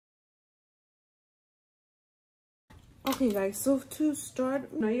Okay guys, so to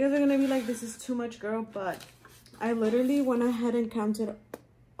start, now you guys are gonna be like, this is too much, girl, but I literally went ahead and counted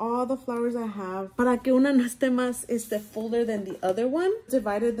all the flowers I have. Para que una no esté más fuller than the other one.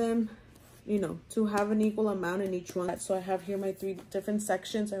 Divided them, you know, to have an equal amount in each one. So I have here my 3 different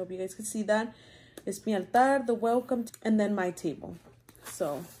sections. I hope you guys can see that. It's mi altar, the welcome, and then my table.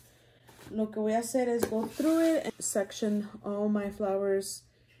 So lo que voy a hacer is go through it and section all my flowers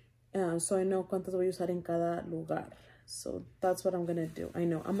so I know cuántas voy a usar en cada lugar. So that's what I'm gonna do. I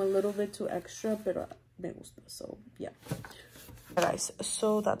know I'm a little bit too extra, pero me gusta. So yeah. Guys,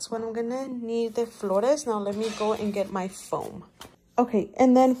 so that's what I'm gonna need the flores. Now let me go and get my foam. Okay,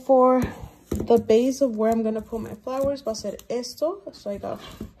 and then for the base of where I'm gonna put my flowers, va a ser esto. So I got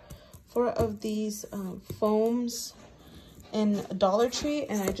 4 of these foams in Dollar Tree,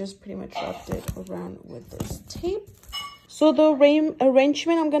 and I just pretty much wrapped it around with this tape. So the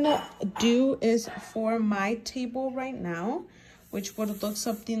arrangement I'm gonna do is for my table right now, which would look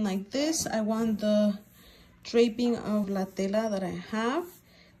something like this. I want the draping of la tela that I have.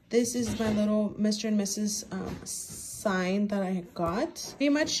 This is my little Mr. and Mrs. sign that I got. Pretty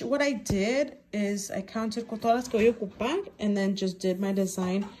much what I did is I counted con todas las que voy a ocupar and then just did my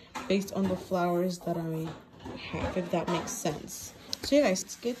design based on the flowers that I have, if that makes sense. So yeah guys,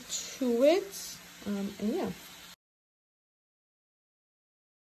 let's get to it. And yeah.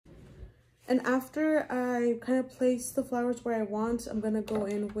 And after I kind of place the flowers where I want, I'm going to go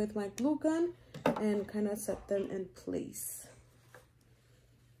in with my glue gun and kind of set them in place.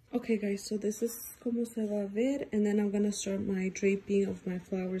 Okay guys, so this is como se va a ver, and then I'm going to start my draping of my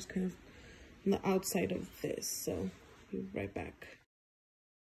flowers kind of on the outside of this. So be right back.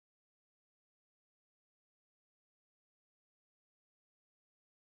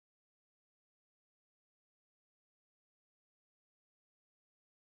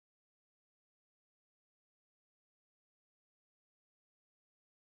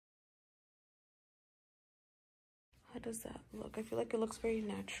 How does that look? I feel like it looks very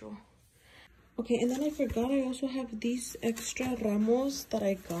natural. Okay, and then I forgot I also have these extra ramos that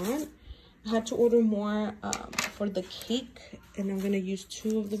I got. I had to order more for the cake, and I'm going to use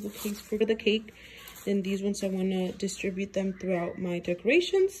 2 of the bouquets for the cake. And these ones I want to distribute them throughout my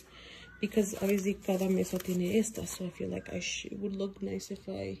decorations, because obviously cada mesa tiene esta, so I feel like it would look nice if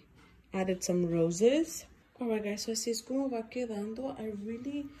I added some roses. Alright guys, so así es como va quedando. I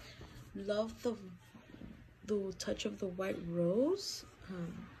really love the touch of the white rose.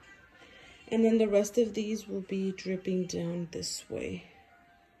 And then the rest of these will be dripping down this way.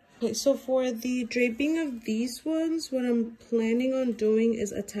 Okay, so for the draping of these ones, what I'm planning on doing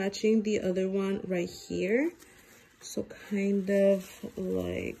is attaching the other one right here. So kind of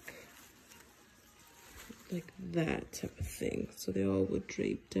like that type of thing. So they all would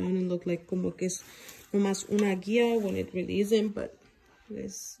drape down and look like como que es nomás una guía when it really isn't, but you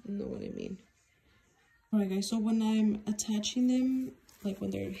guys know what I mean. Alright guys, so when I'm attaching them, like when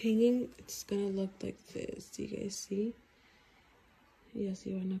they're hanging, it's gonna look like this. Do you guys see? Y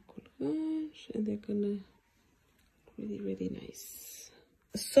así van a colgar, and they're gonna look really nice.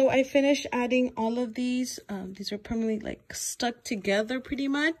 So I finished adding all of these. These are permanently like stuck together pretty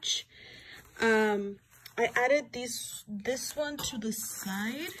much. I added this one to the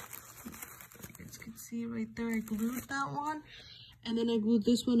side. You guys can see right there, I glued that one. And then I glued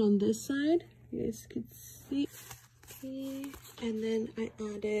this one on this side. You guys can see. Okay, and then I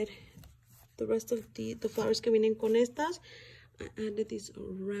added the rest of the flowers que vienen con estas. I added these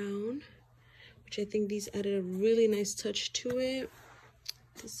around, which I think these added a really nice touch to it.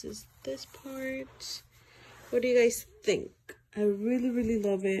 This is this part. What do you guys think? I really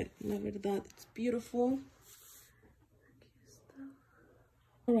love it. Love it that it's beautiful.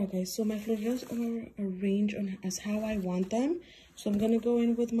 Alright guys, so my flores are arranged as how I want them. So I'm gonna go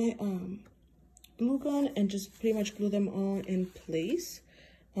in with my glue gun and just pretty much glue them all in place.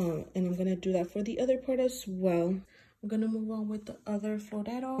 And I'm gonna do that for the other part as well. I'm gonna move on with the other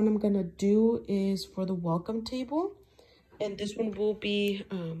florero. What I'm gonna do is for the welcome table, and this one will be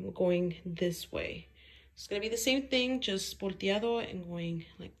going this way. It's gonna be the same thing, just volteado and going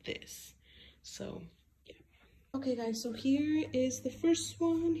like this. So yeah. Okay guys, so here is the first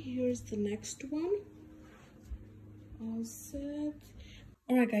one, here's the next one. All set.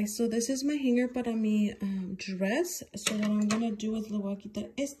 Alright guys, so this is my hanger para mi dress. So what I'm gonna do is le voy a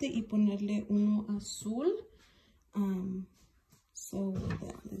quitar este y ponerle uno azul. So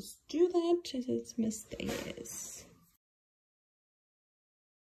yeah, let's do that. It's Miss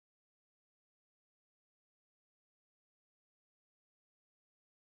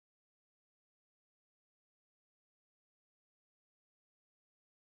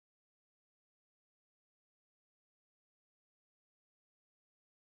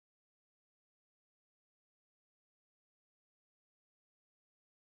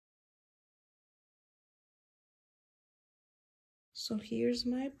So here's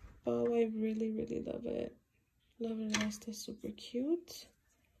my bow. I really, really love it. Love it. That's super cute.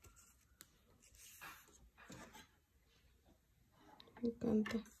 Me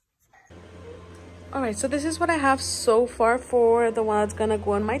encanta. Alright, so this is what I have so far for the one that's gonna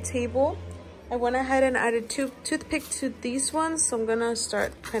go on my table. I went ahead and added two toothpick to these ones, so I'm gonna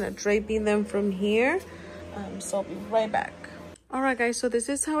start kind of draping them from here. So I'll be right back. Alright guys, so this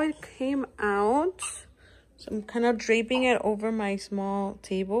is how it came out. So I'm kind of draping it over my small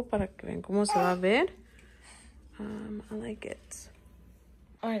table para que vean cómo se va a ver. I like it.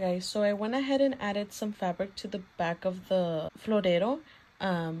 Alright guys, so I went ahead and added some fabric to the back of the florero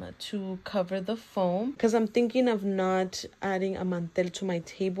to cover the foam, because I'm thinking of not adding a mantel to my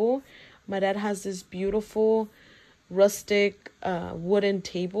table. My dad has this beautiful rustic wooden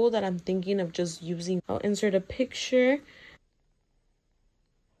table that I'm thinking of just using. I'll insert a picture.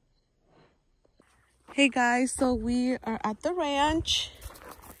 Hey guys, so we are at the ranch.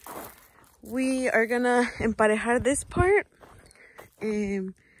 We are gonna emparejar this part,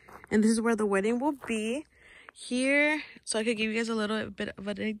 and this is where the wedding will be. Here, so I could give you guys a little bit of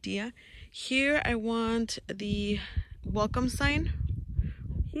an idea. Here I want the welcome sign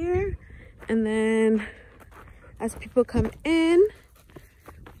here, and then as people come in,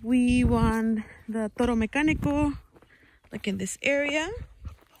 we want the toro mecánico like in this area.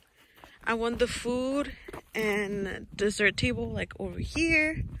 I want the food and dessert table like over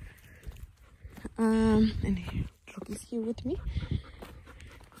here. And Rocky's here with me.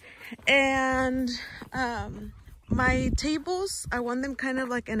 And my tables, I want them kind of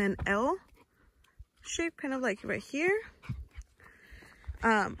like in an L shape, kind of like right here.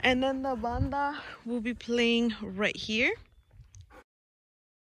 And then the banda will be playing right here.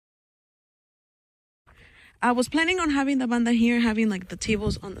 I was planning on having the banda here, having like the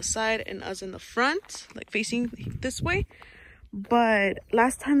tables on the side and us in the front, like facing this way. But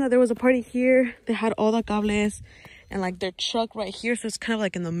last time that there was a party here, they had all the cables and like their truck right here, so it's kind of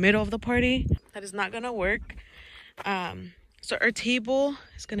like in the middle of the party. That is not gonna work. So our table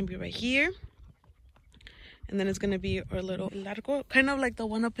is gonna be right here, and then it's gonna be our little largo, kind of like the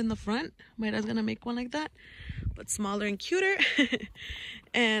one up in the front. My dad's gonna make one like that, but smaller and cuter.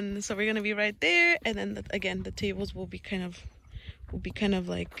 And so we're gonna be right there, and then again the tables will be kind of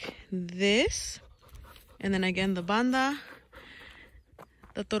like this, and then again the banda,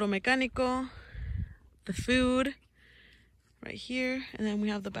 the toro mecánico, the food right here, and then we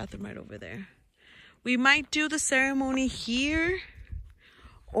have the bathroom right over there. We might do the ceremony here,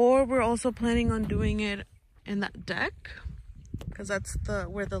 or we're also planning on doing it in that deck, because that's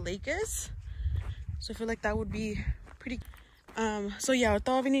where the lake is. So I feel like that would be pretty. So yeah, ahorita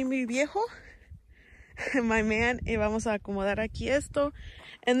va a venir mi viejo, my man, y vamos a acomodar aquí esto,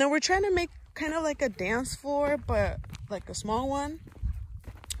 and then we're trying to make kind of like a dance floor, but like a small one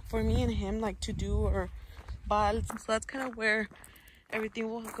for me and him, like to do, or vals. So that's kind of where everything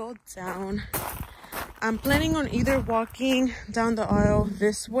will go down. I'm planning on either walking down the aisle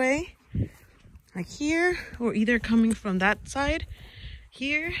this way, like here, or either coming from that side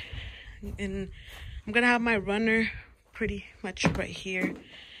here, and I'm gonna have my runner pretty much right here,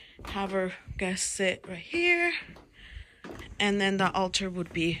 have our guests sit right here, and then the altar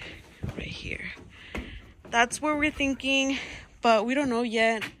would be right here. That's where we're thinking, but we don't know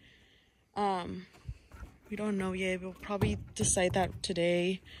yet. We'll probably decide that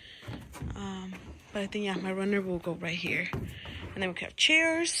today. But I think, yeah, my runner will go right here, and then we can have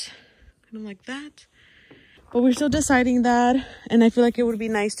chairs kind of like that. But we're still deciding that, and I feel like it would be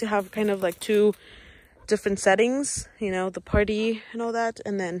nice to have kind of like two different settings, you know, the party and all that,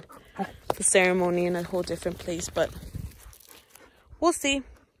 and then the ceremony in a whole different place. But we'll see,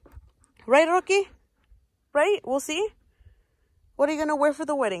 right, Rocky? Right? We'll see. What are you gonna wear for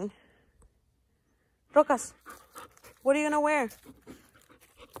the wedding, Rocas? What are you gonna wear?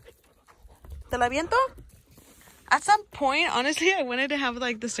 ¿Te la viento? At some point, honestly, I wanted to have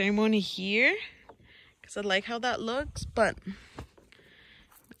like the ceremony here, because I like how that looks. But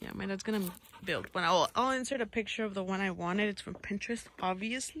yeah, my dad's gonna build one. I'll insert a picture of the one I wanted. It's from Pinterest,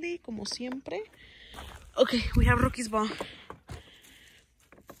 obviously, como siempre. Okay, we have Rocky's ball.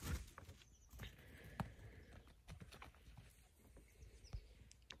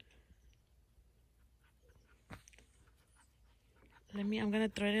 I'm gonna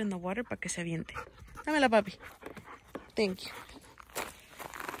throw it in the water para que se aviente. Dámela, papi. Thank you.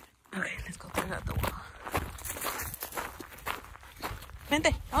 Okay, let's go throw it at the wall.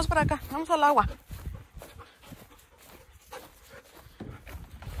 Vente, vamos para acá. Vamos al agua.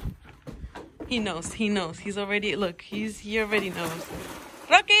 He knows. He's already, look, he already knows.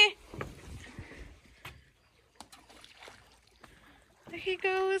 Rocky! There he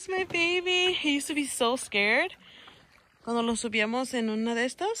goes, my baby. He used to be so scared. Cuando lo subíamos en una de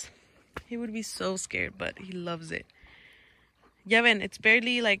estas, he would be so scared, but he loves it. Ya ven, it's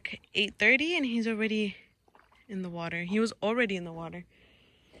barely like 8:30 and he's already in the water. He was already in the water.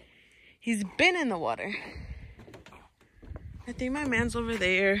 He's been in the water. I think my man's over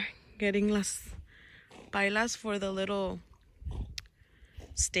there getting las bailas for the little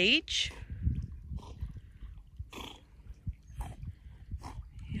stage.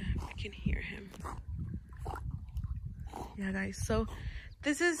 Yeah, I can hear him. Yeah, guys, so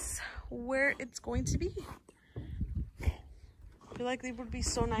this is where it's going to be. I feel like it would be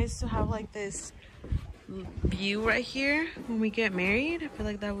so nice to have like this view right here when we get married. I feel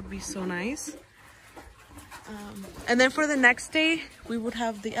like that would be so nice. And then for the next day, we would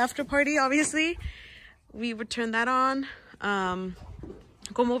have the after party, obviously. We would turn that on.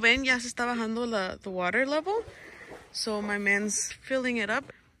 Como ven, ya se está bajando the water level. So my man's filling it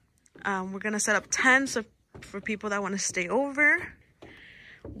up. We're going to set up tents for people that want to stay over.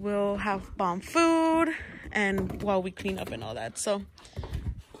 We'll have bomb food and while we clean up and all that. So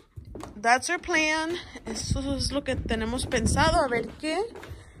that's our plan. Eso es lo que tenemos pensado. A ver qué.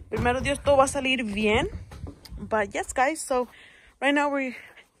 Primero Dios, todo va a salir bien. But yes, guys. So right now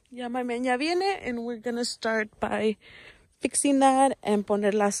ya my man ya viene and we're going to start by fixing that and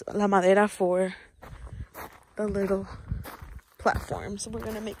poner la madera for the little platform. So we're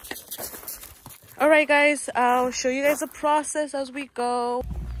going to make that. All right, guys. I'll show you guys the process as we go.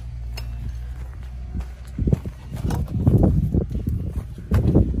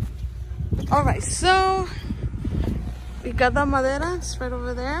 All right, so we got the madera, it's right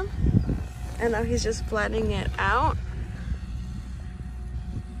over there, and now he's just flattening it out.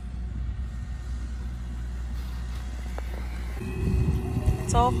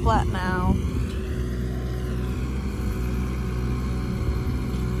 It's all flat now.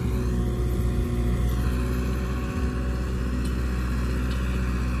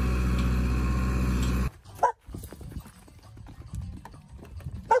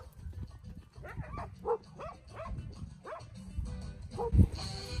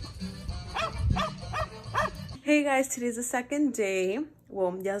 Hey guys, today's the second day.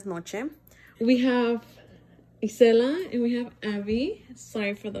 Well, ya es noche. We have Isela and we have Abby.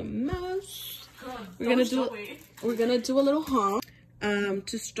 Sorry for the mess. We're gonna do a little haul.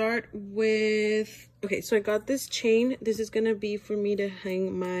 To start with, okay, so I got this chain. This is gonna be for me to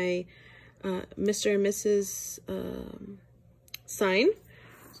hang my Mr. and Mrs. Sign.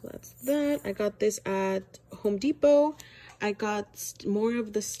 So that's that. I got this at Home Depot. I got more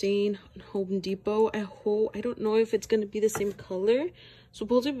of the stain at Home Depot. I don't know if it's going to be the same color.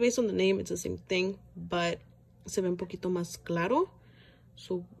 Supposedly, based on the name, it's the same thing, but se ve un poquito más claro.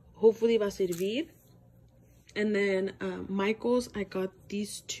 So hopefully va a servir. And then Michael's, I got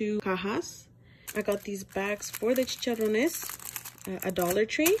these two cajas. I got these bags for the chicharrones at Dollar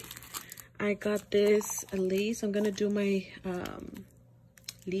Tree. I got this lace. I'm going to do my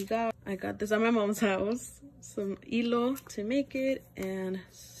liga. I got this at my mom's house. Some hilo to make it and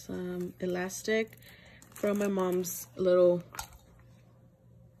some elastic from my mom's little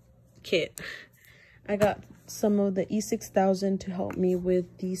kit. I got some of the E6000 to help me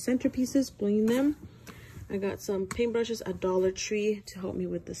with the centerpieces, bling them. I got some paintbrushes at Dollar Tree to help me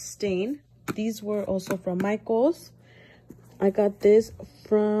with the stain. These were also from Michael's. I got this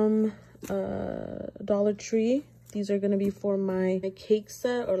from Dollar Tree. These are going to be for my cake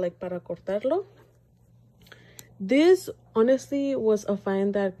set or like para cortarlo. This honestly was a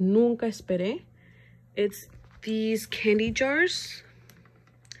find that nunca esperé. It's these candy jars.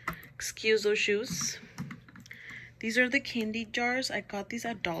 Excuse those shoes. These are the candy jars. I got these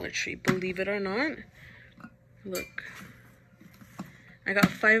at Dollar Tree, believe it or not. Look. I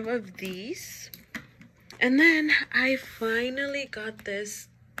got 5 of these. And then I finally got this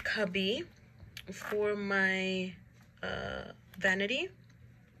cubby for my vanity,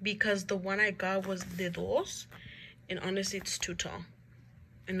 because the one I got was de dos, and honestly it's too tall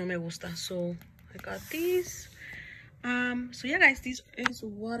and no me gusta, so I got these. So yeah, guys, this is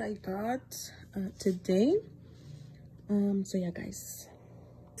what I got today. So yeah, guys,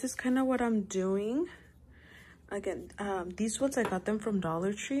 this is kind of what I'm doing. Again, these ones I got them from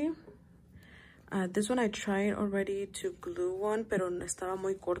Dollar Tree. This one I tried already to glue one, pero estaba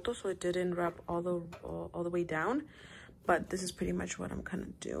muy corto, so it didn't wrap all the way down. But this is pretty much what I'm kind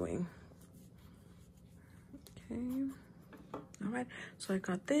of doing. Okay. All right. So I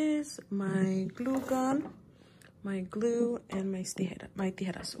got this, my glue gun, my glue, and my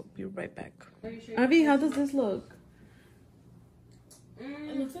tijera. So be right back. Sure? Abby, how does this look?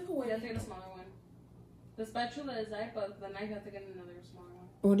 It looks like a white. I'll take a smaller one. The spatula is that, but the knife has to get another smaller one.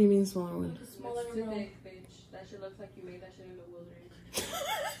 What do you mean smaller one? It's smaller too big, bitch. That shit looks like you made that shit in the wilderness.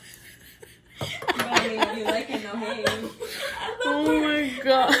 But I mean, if you like it, no hey. Oh my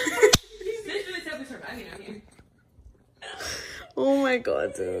god. This really said we surviving out here. Oh my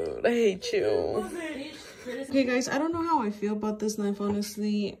god, dude. I hate you. Okay, guys, I don't know how I feel about this knife,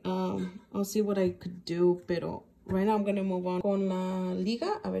 honestly. I'll see what I could do, pero right now I'm gonna move on con la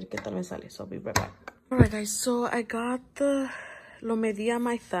liga. A ver qué tal me sale. So I'll be right back. Alright, guys, so I got lo medí on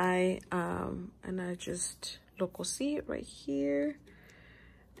my thigh, and I just lo cosí right here.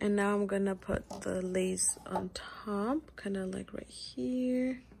 And now I'm gonna put the lace on top, kind of like right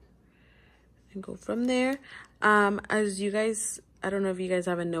here, and go from there. As you guys, I don't know if you guys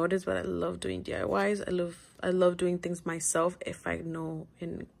haven't noticed, but I love doing DIYs. I love doing things myself if I know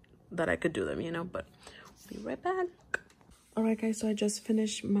that I could do them, you know. But I'll be right back. All right, guys, so I just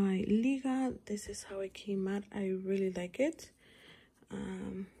finished my liga. This is how it came out. I really like it.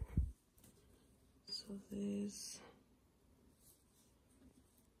 So this.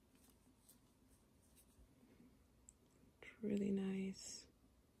 Really nice.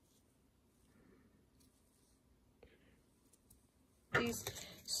 These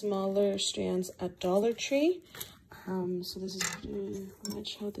smaller strands at Dollar Tree. So this is pretty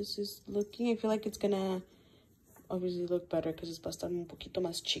much how this is looking. I feel like it's gonna obviously look better because it's va a estar un poquito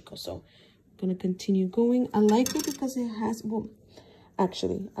más chico. So I'm gonna continue going. I like it because it has, well,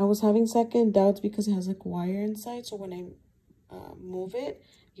 actually, I was having second doubts because it has like wire inside. So when I move it,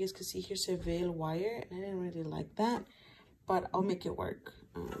 you guys can see here se ve el wire, and I didn't really like that. But I'll make it work.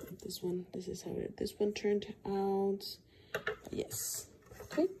 This is how this one turned out. Yes.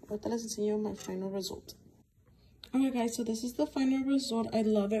 Okay, ahorita les enseño my final result. Alright, guys, so this is the final result. I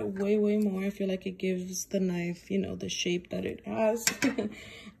love it way more. I feel like it gives the knife, you know, the shape that it has.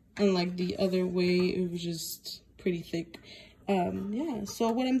 Unlike the other way, it was just pretty thick. Yeah, so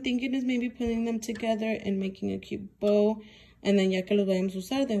what I'm thinking is maybe putting them together and making a cute bow. And then ya que los vayamos a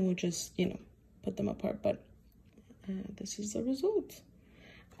usar, then we'll just, you know, put them apart. But this is the result.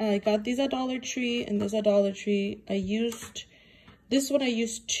 I got these at Dollar Tree and this at Dollar Tree. I used this one. I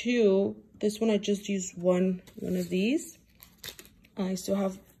used two. This one I just used one of these. I still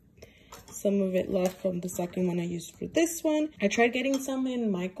have some of it left from the second one I used for this one. I tried getting some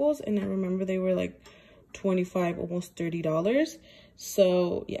in Michael's and I remember they were like $25, almost $30.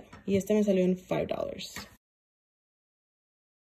 So yeah, y este me salió en $5.